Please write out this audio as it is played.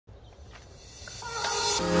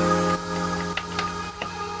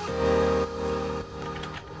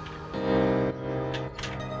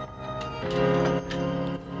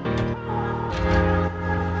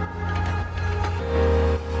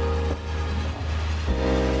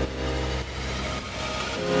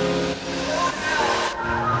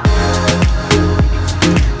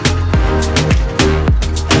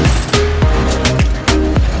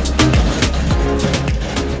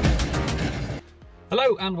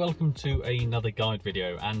welcome to another guide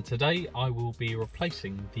video, and today I will be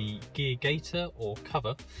replacing the gear gaiter or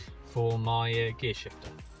cover for my gear shifter.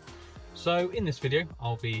 So in this video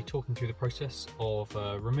I'll be talking through the process of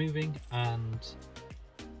removing and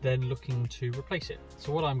then looking to replace it.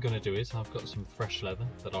 So what I'm going to do is I've got some fresh leather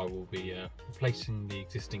that I will be replacing the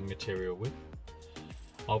existing material with.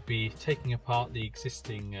 I'll be taking apart the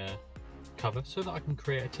existing cover so that I can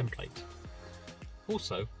create a template.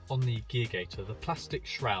 Also, on the gear gaiter, the plastic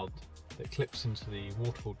shroud that clips into the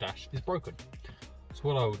waterfall dash is broken. So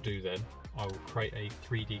what I will do then, I will create a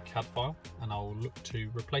 3D CAD file and I will look to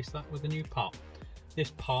replace that with a new part.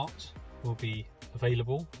 This part will be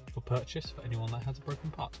available for purchase for anyone that has a broken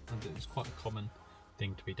part, and it's quite a common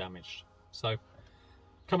thing to be damaged. So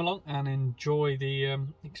come along and enjoy the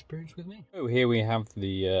experience with me. So here we have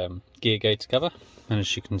the gear gaiter cover, and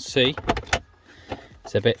as you can see,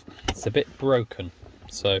 it's a bit broken.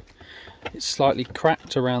 So it's slightly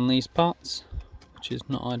cracked around these parts, which is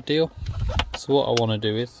not ideal. So what I want to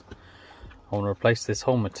do is I want to replace this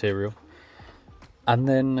whole material and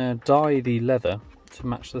then dye the leather to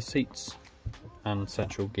match the seats and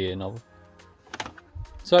central gear knob.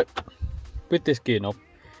 So with this gear knob,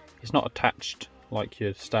 it's not attached like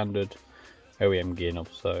your standard OEM gear knob,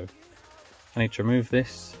 so I need to remove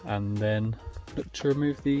this and then look to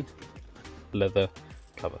remove the leather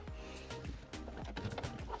cover.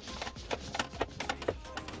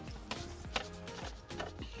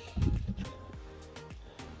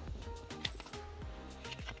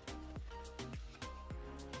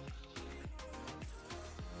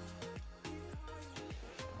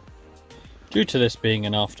 Due to this being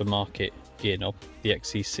an aftermarket gear knob, the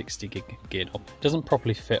C30 gear knob doesn't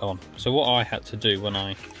properly fit on. So what I had to do when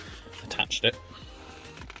I attached it,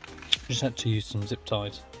 I just had to use some zip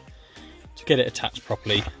ties to get it attached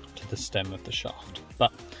properly to the stem of the shaft.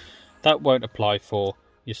 But that won't apply for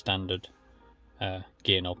your standard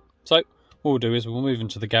gear knob. So what we'll do is we'll move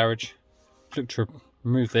into the garage, look to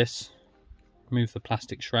remove this, remove the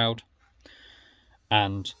plastic shroud,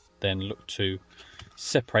 and then look to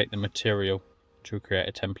separate the material to create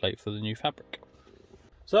a template for the new fabric.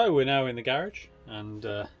 So we're now in the garage and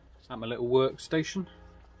at my little workstation,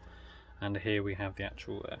 and here we have the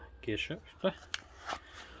actual gear shifter.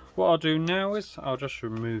 What I'll do now is I'll just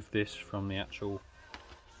remove this from the actual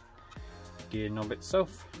gear knob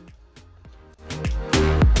itself.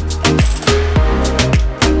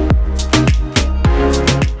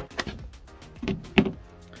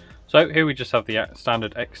 So here we just have the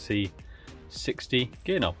standard C60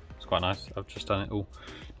 gear knob. It's quite nice. I've just done it all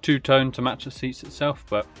two-tone to match the seats itself,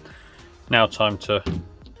 but now time to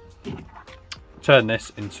turn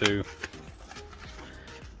this into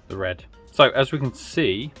the red. So as we can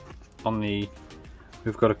see on the,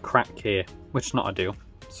 we've got a crack here, which is not ideal.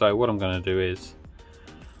 So what I'm going to do is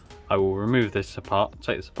I will remove this apart,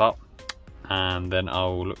 take this apart, and then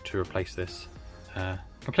I'll look to replace this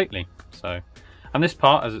completely. So, and this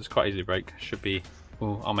part, as it's quite easy to break, should be,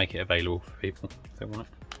 well, I'll make it available for people if they want it.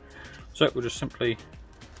 So we'll just simply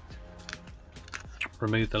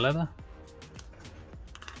remove the leather.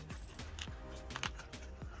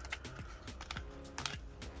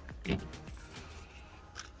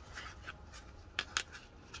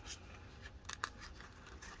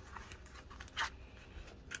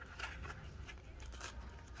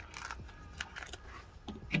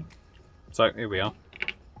 So here we are.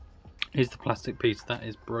 Here's the plastic piece that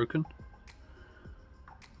is broken.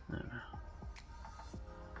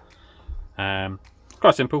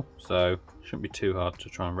 Quite simple, so shouldn't be too hard to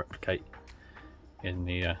try and replicate in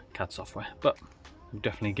the CAD software, but we'll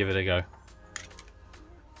definitely give it a go.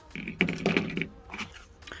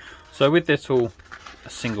 So with this all a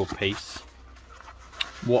single piece,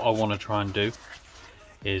 what I want to try and do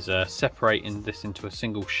is separate this into a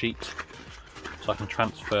single sheet so I can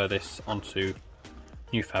transfer this onto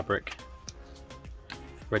new fabric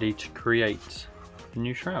ready to create the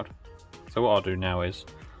new shroud. So what I'll do now is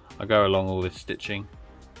I'll go along all this stitching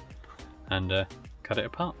and cut it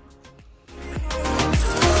apart.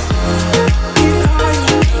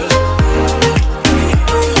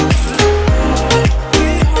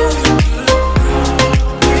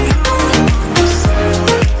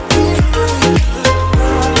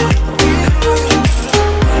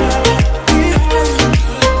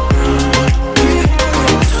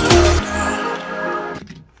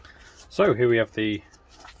 So here we have the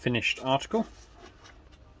finished article.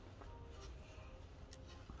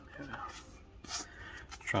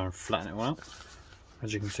 Try and flatten it well.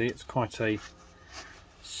 As you can see, it's quite a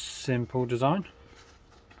simple design.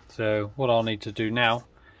 So what I'll need to do now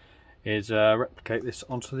is replicate this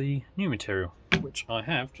onto the new material, which I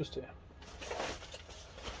have just here.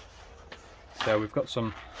 So we've got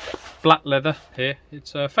some black leather here.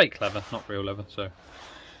 It's fake leather, not real leather, so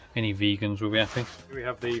any vegans will be happy. Here we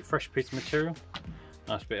have the fresh piece of material,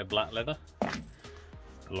 nice bit of black leather,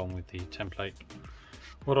 along with the template.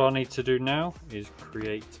 What I need to do now is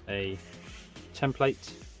create a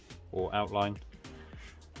template or outline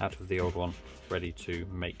out of the old one, ready to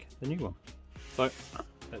make the new one. So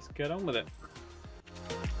let's get on with it.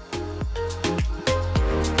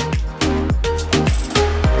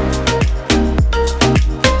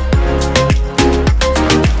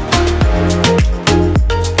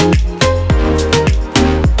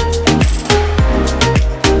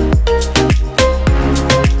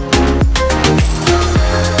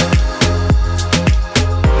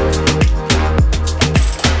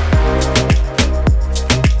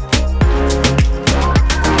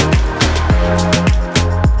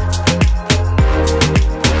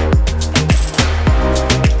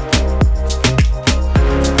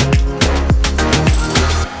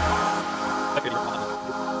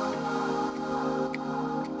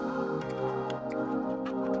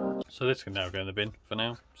 So this can now go in the bin for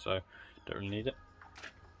now, so don't really need it.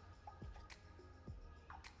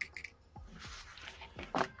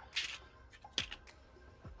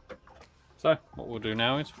 So what we'll do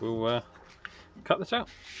now is we'll cut this out.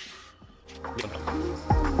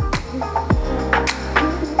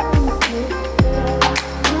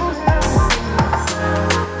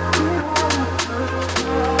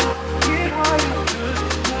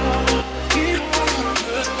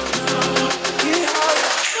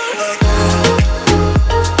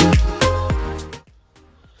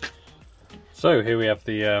 So here we have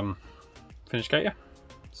the finished gator.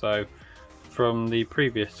 So from the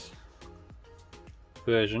previous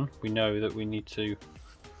version, we know that we need to.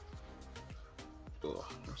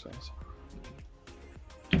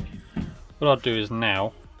 What I'll do is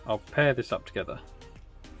now I'll pair this up together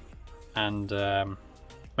and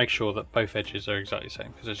make sure that both edges are exactly the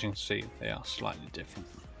same, because as you can see they are slightly different,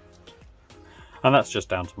 and that's just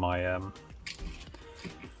down to my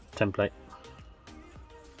template.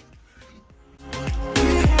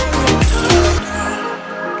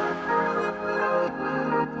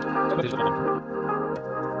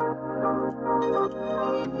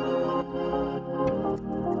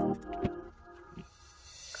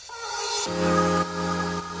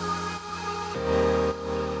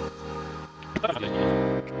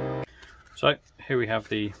 So here we have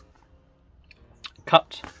the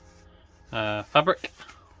cut fabric.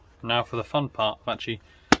 Now for the fun part of actually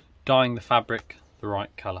dyeing the fabric the right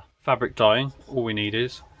colour. Fabric dyeing, all we need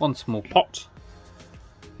is one small pot,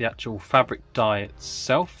 the actual fabric dye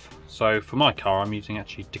itself. So for my car I'm using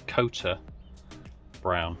actually Dakota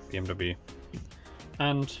brown BMW,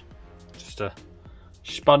 and just a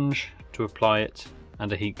sponge to apply it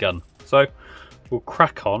and a heat gun. So we'll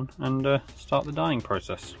crack on and start the dyeing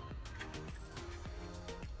process.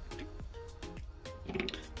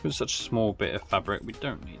 With such a small bit of fabric we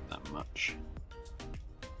don't need that much.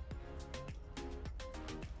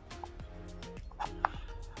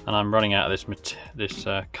 And I'm running out of this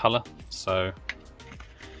colour, so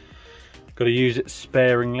got to use it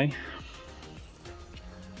sparingly.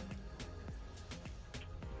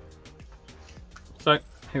 So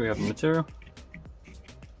here we have the material.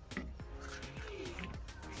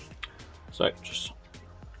 So just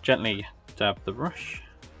gently dab the brush,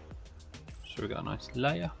 so we've got a nice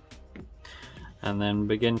layer, and then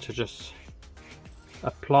begin to just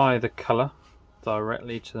apply the colour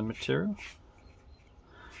directly to the material.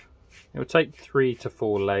 It will take 3 to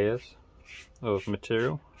 4 layers of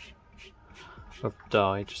material, of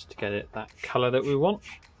dye, just to get it that colour that we want.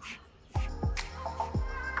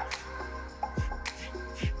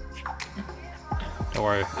 Don't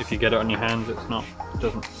worry, if you get it on your hands, it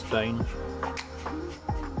doesn't stain.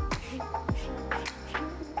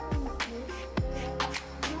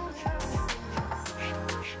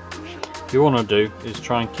 What you want to do is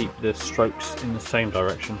try and keep the strokes in the same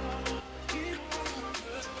direction.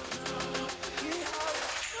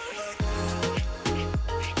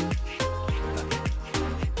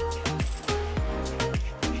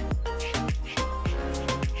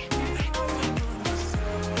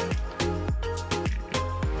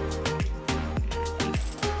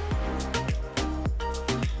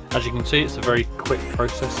 As you can see, it's a very quick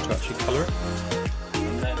process to actually colour it.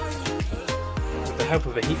 And then, with the help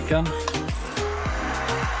of a heat gun, we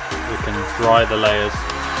can dry the layers.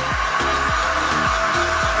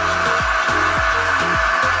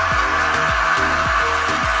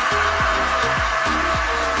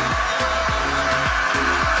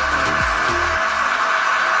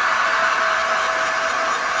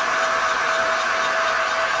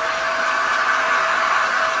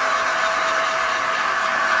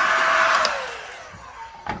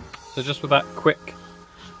 So just with that quick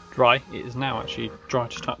dry, it is now actually dry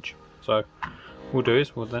to touch. So what we'll do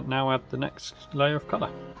is we'll then now add the next layer of colour.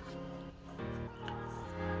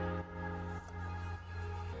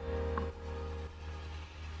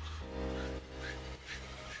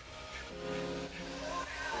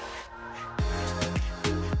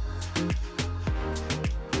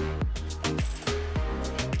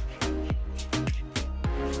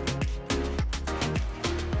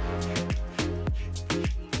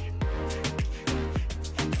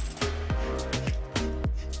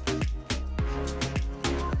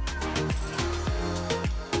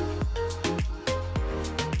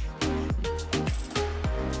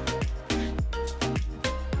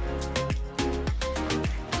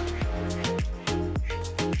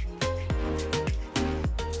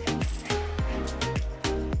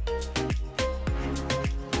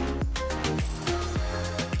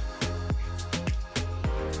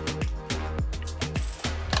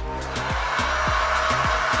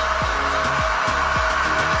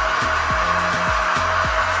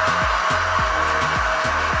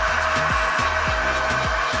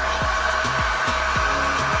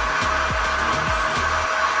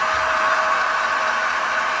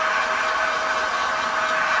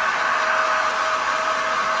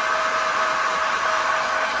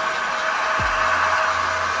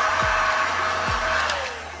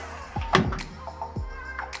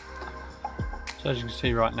 So as you can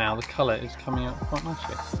see right now, the colour is coming out quite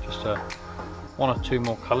nicely. Just one or two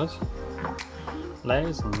more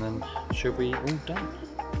layers, and then it should be all done.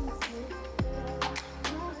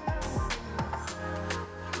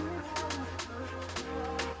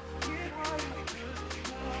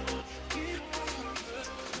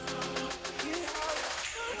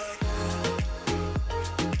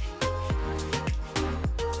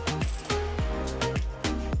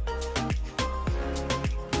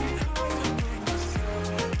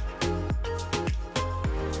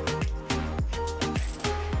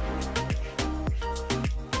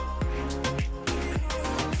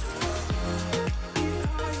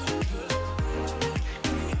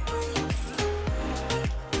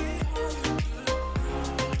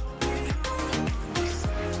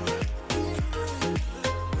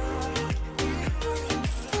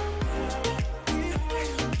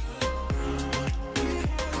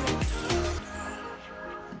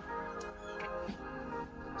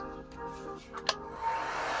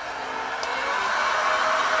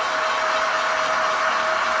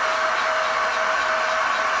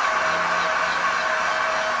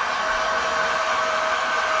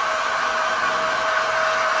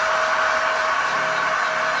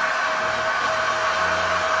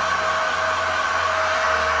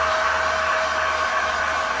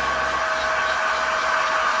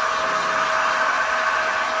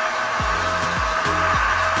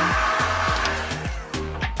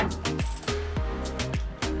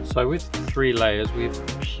 So with 3 layers, we've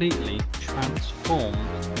completely transformed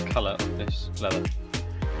the colour of this leather.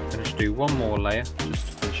 I'm going to do one more layer just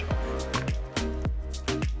to finish it off.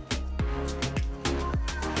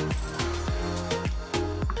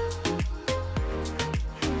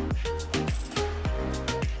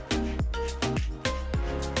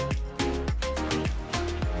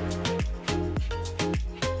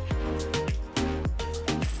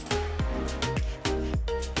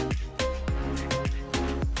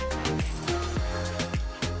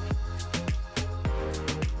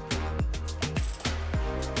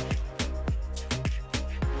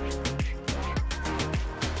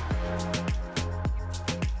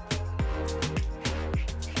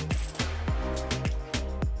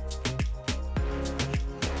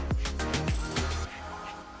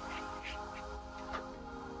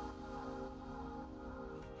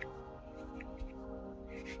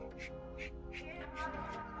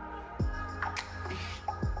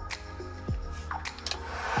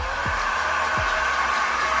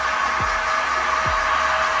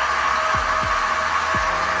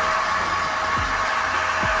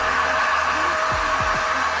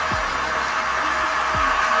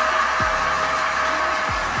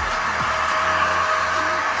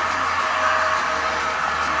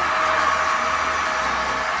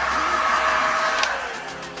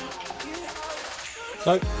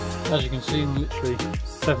 So, as you can see, in literally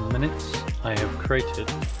 7 minutes, I have created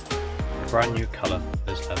a brand new colour for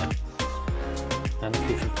this leather. And if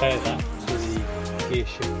we compare that to the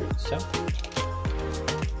Gearshifter itself,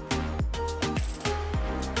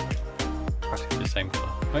 practically the same colour.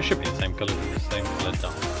 Well, it should be the same colour with the same colour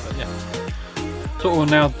dye, but yeah. So what we'll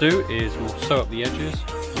now do is we'll sew up the edges,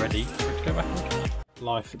 ready for it to go back on the colour.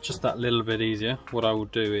 Life just that little bit easier, what I will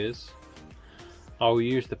do is I will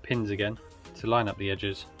use the pins again to line up the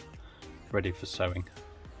edges, ready for sewing.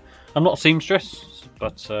 I'm not a seamstress,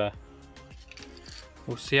 but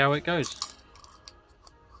we'll see how it goes.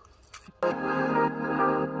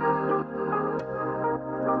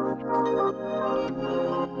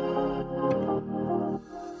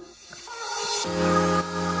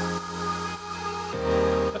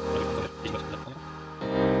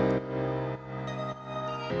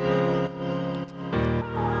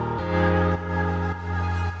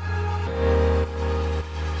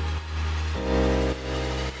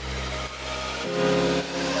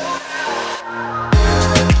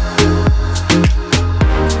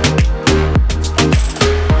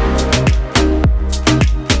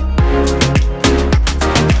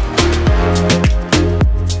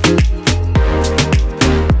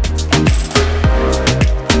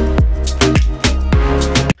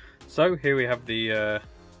 So here we have the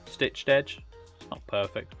stitched edge. It's not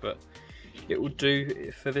perfect, but it will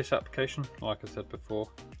do for this application. Like I said before,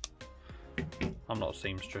 I'm not a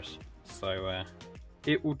seamstress, so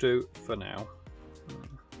it will do for now.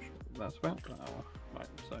 That's about now. Right,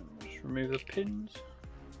 so just remove the pins,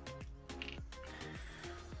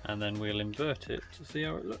 and then we'll invert it to see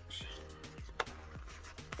how it looks.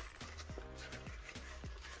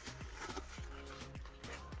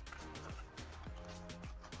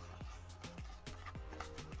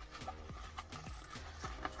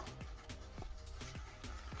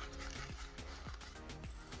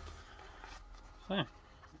 So, here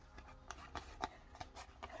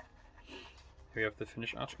we have the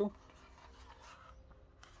finished article.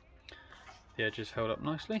 The edge is held up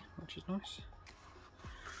nicely, which is nice.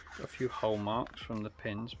 Got a few hole marks from the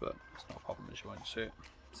pins, but it's not a problem as you won't see it.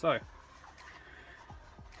 So,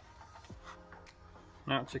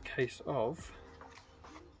 now it's a case of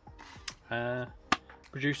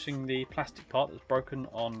producing the plastic part that's broken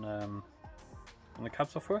on the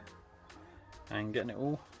CAD software and getting it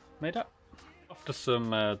all made up. After some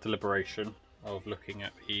deliberation of looking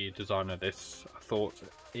at the design of this, I thought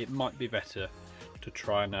it might be better to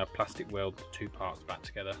try and plastic weld the two parts back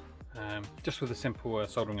together. Just with a simple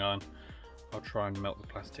soldering iron, I'll try and melt the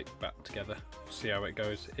plastic back together, see how it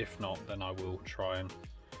goes. If not, then I will try and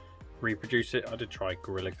reproduce it. I did try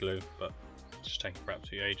Gorilla Glue, but it's just taking for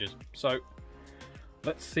absolute ages. So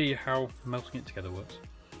let's see how melting it together works.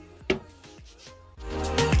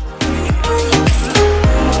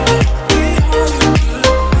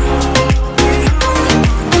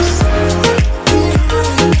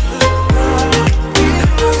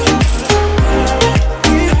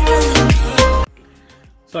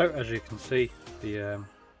 So as you can see, the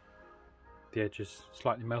edge is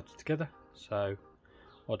slightly melted together, so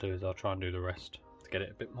what I'll do is I'll try and do the rest to get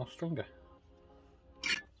it a bit more stronger.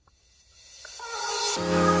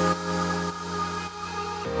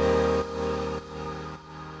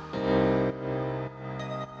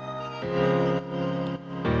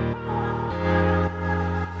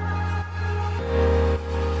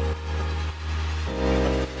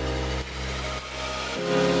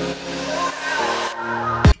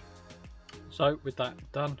 So with that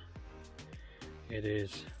done, it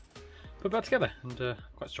is put back together and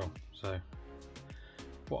quite strong. So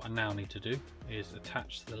what I now need to do is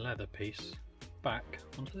attach the leather piece back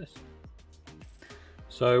onto this.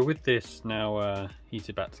 So with this now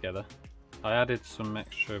heated back together, I added some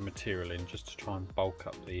extra material in just to try and bulk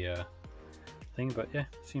up the thing, but yeah,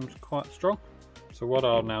 it seems quite strong. So what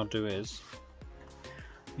I'll now do is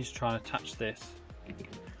just try and attach this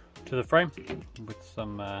to the frame with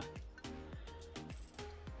some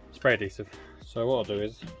spray adhesive. So what I'll do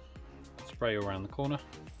is spray around the corner,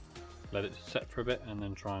 let it set for a bit, and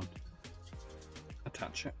then try and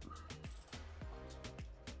attach it.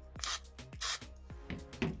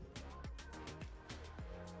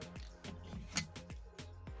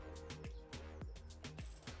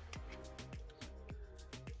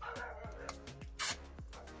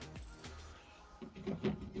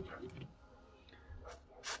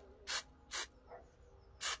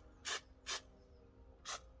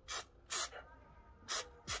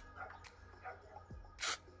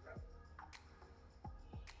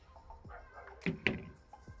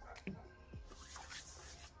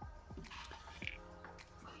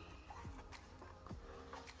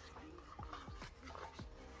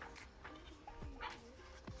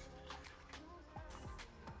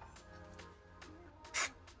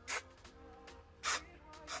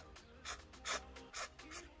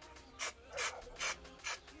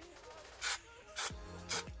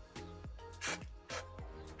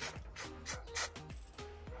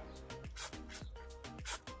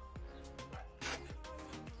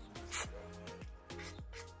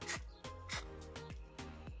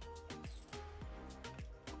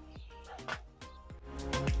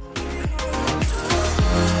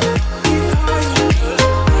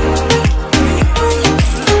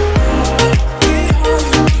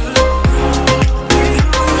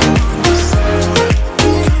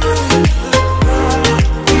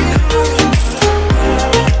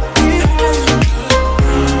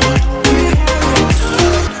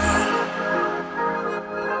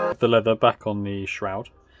 the leather back on the shroud,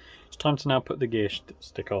 it's time to now put the gear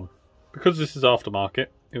stick on. Because this is aftermarket,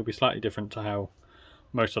 it will be slightly different to how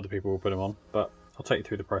most other people will put them on, but I'll take you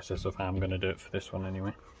through the process of how I'm going to do it for this one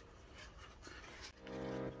anyway.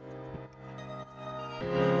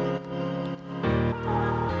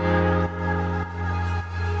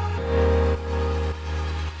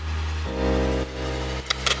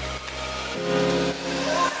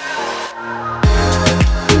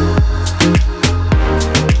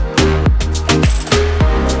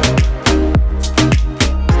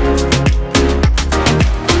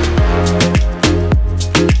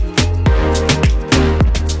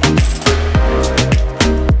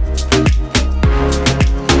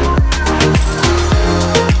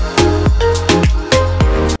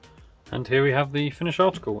 And here we have the finished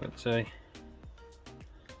article. It's time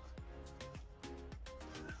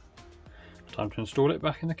to install it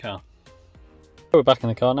back in the car. We're back in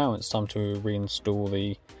the car now. It's time to reinstall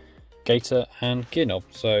the gaiter and gear knob.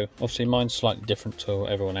 So obviously mine's slightly different to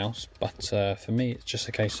everyone else, but for me it's just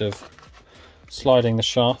a case of sliding the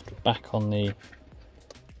shaft back on the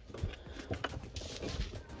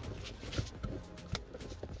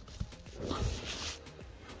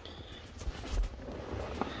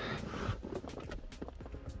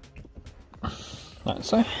like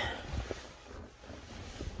so.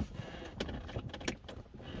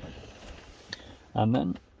 And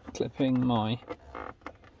then clipping my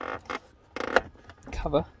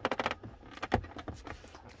cover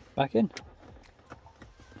back in.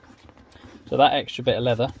 So that extra bit of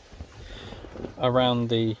leather around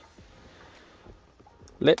the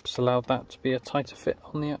lips allowed that to be a tighter fit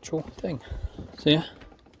on the actual thing. So yeah,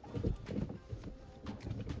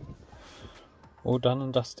 all done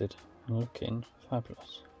and dusted, looking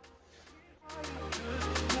fabulous.